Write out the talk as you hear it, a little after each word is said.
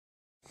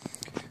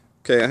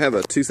Okay, I have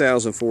a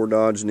 2004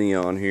 Dodge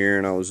Neon here,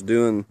 and I was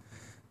doing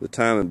the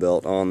timing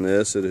belt on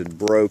this. It had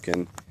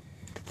broken,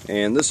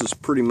 and this is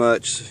pretty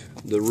much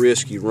the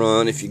risk you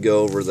run if you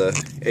go over the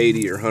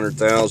 80 or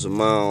 100,000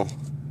 mile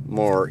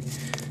mark.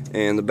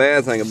 And the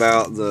bad thing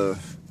about the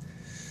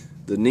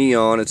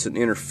Neon, it's an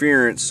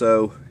interference,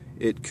 so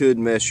it could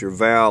mess your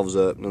valves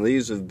up. Now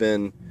these have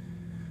been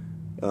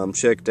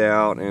checked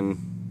out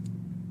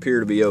and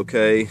appear to be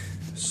okay,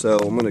 so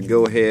I'm going to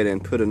go ahead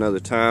and put another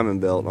timing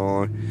belt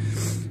on.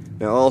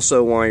 Now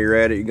also, while you're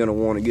at it, you're going to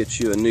want to get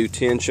you a new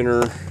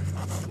tensioner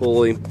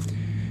pulley,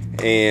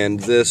 and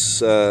this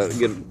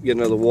get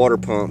another water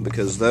pump,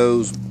 because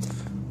those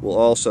will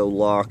also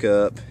lock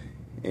up,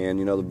 and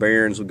you know the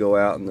bearings will go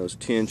out in those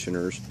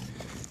tensioners.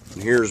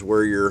 And here's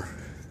where your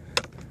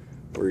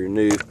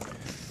new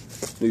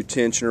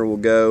tensioner will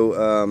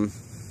go.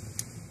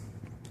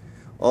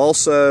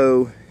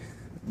 Also,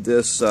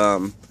 this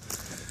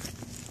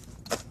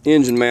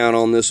engine mount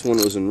on this one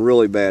was in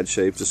really bad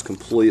shape, just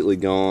completely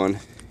gone.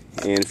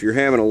 And if you're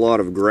having a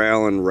lot of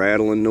growling,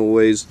 rattling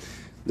noise,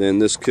 then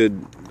this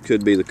could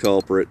be the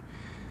culprit.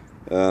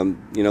 You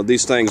know,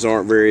 these things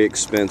aren't very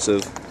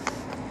expensive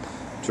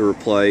to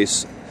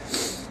replace.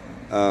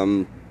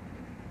 The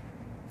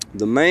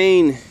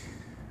main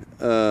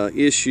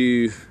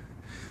issue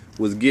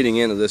with getting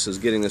into this is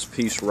getting this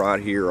piece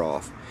right here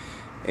off.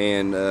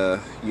 And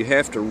you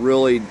have to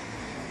really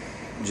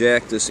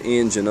jack this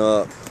engine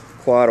up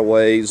quite a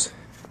ways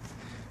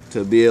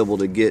to be able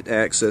to get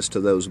access to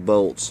those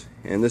bolts.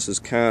 And this is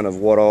kind of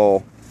what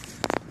all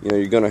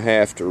you're going to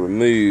have to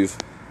remove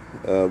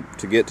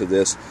to get to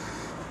this.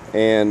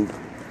 And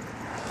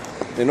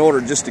in order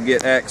just to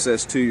get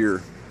access to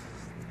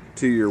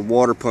your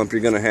water pump,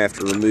 you're going to have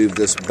to remove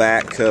this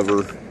back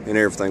cover and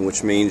everything,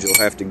 which means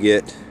you'll have to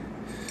get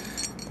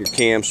your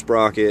cam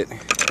sprocket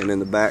and then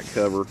the back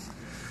cover.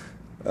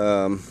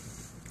 Like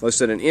I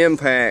said, an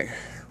impact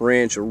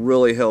wrench will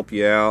really help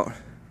you out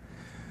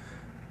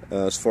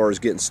as far as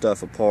getting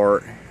stuff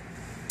apart.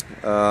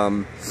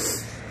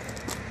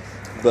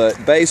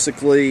 But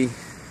basically,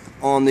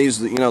 on these,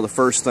 the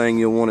first thing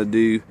you'll want to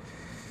do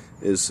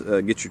is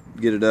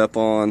get it up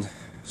on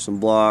some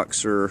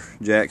blocks or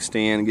jack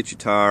stand and get your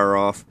tire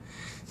off,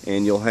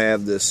 and you'll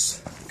have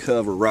this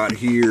cover right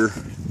here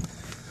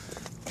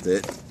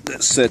that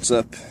sets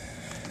up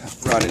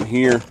right in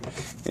here,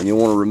 and you'll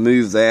want to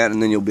remove that,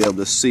 and then you'll be able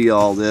to see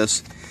all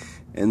this,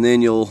 and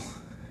then you'll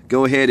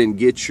go ahead and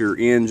get your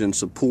engine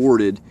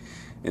supported,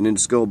 and then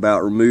just go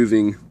about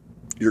removing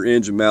your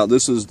engine mount.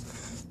 This is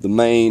the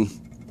main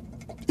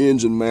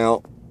engine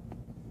mount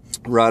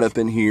right up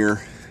in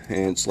here,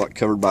 and it's like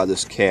covered by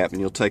this cap, and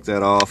you'll take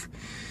that off,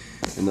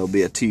 and there'll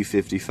be a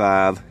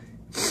T55,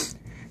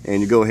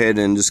 and you go ahead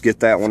and just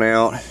get that one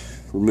out,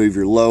 remove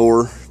your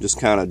lower, just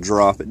kind of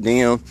drop it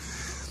down,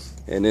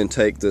 and then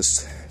take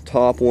this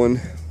top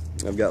one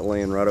I've got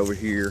laying right over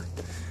here,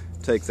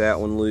 take that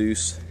one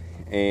loose,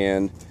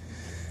 and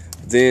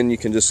then you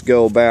can just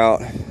go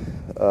about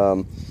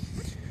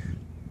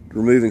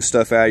removing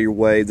stuff out of your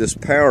way. This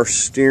power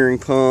steering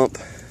pump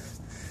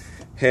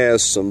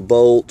has some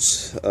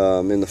bolts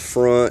in the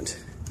front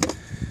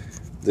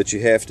that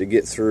you have to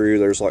get through.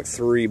 There's like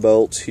 3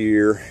 bolts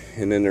here,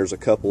 and then there's a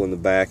couple in the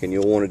back, and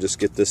you'll want to just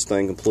get this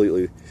thing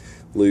completely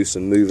loose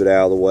and move it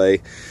out of the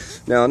way.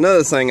 Now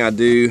another thing I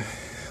do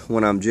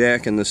when I'm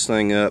jacking this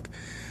thing up,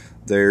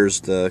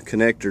 there's the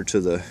connector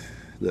to the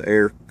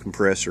air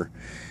compressor,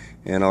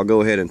 and I'll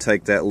go ahead and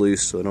take that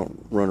loose so I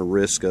don't run a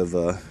risk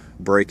of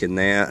breaking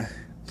that.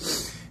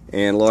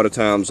 And a lot of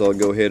times I'll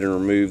go ahead and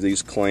remove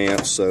these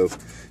clamps, so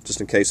just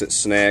in case it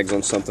snags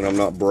on something, I'm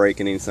not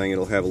breaking anything,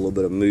 it'll have a little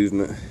bit of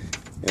movement.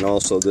 And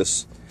also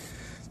this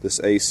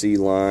AC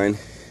line.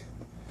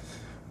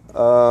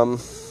 But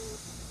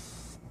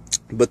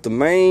the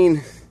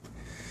main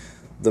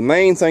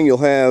thing you'll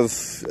have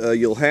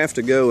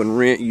to go and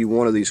rent you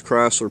one of these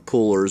Chrysler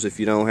pullers if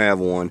you don't have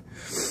one.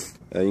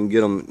 You can get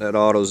them at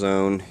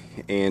AutoZone,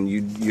 and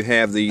you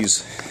have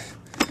these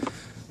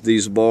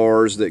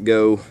bars that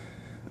go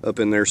up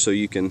in there, so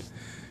you can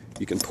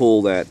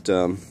pull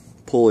that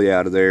pulley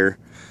out of there.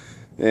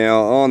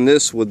 Now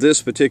with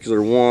this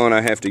particular one,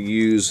 I have to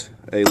use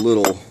a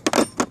little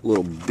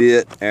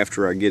bit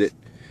after I get it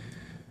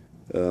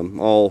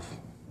all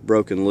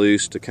broken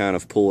loose to kind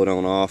of pull it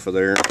on off of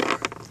there.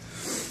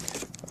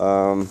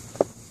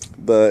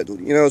 But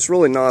it's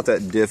really not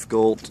that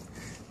difficult.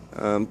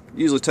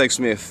 Usually takes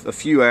me a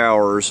few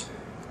hours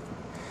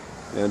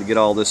to get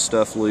all this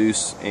stuff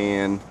loose,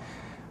 and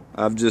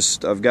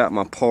I've got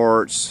my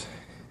parts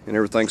and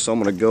everything, so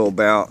I'm going to go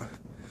about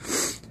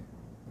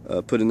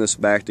putting this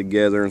back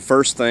together. And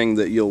first thing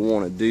that you'll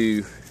want to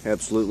do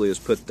absolutely is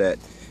put that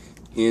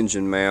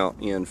engine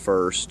mount in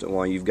first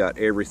while you've got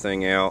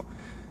everything out,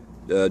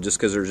 just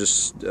because there's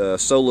just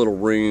so little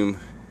room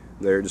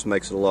there. It just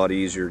makes it a lot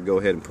easier to go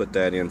ahead and put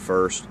that in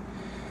first.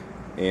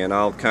 And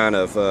I'll kind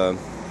of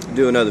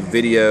do another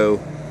video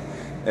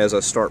as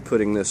I start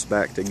putting this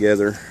back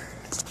together.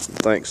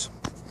 Thanks.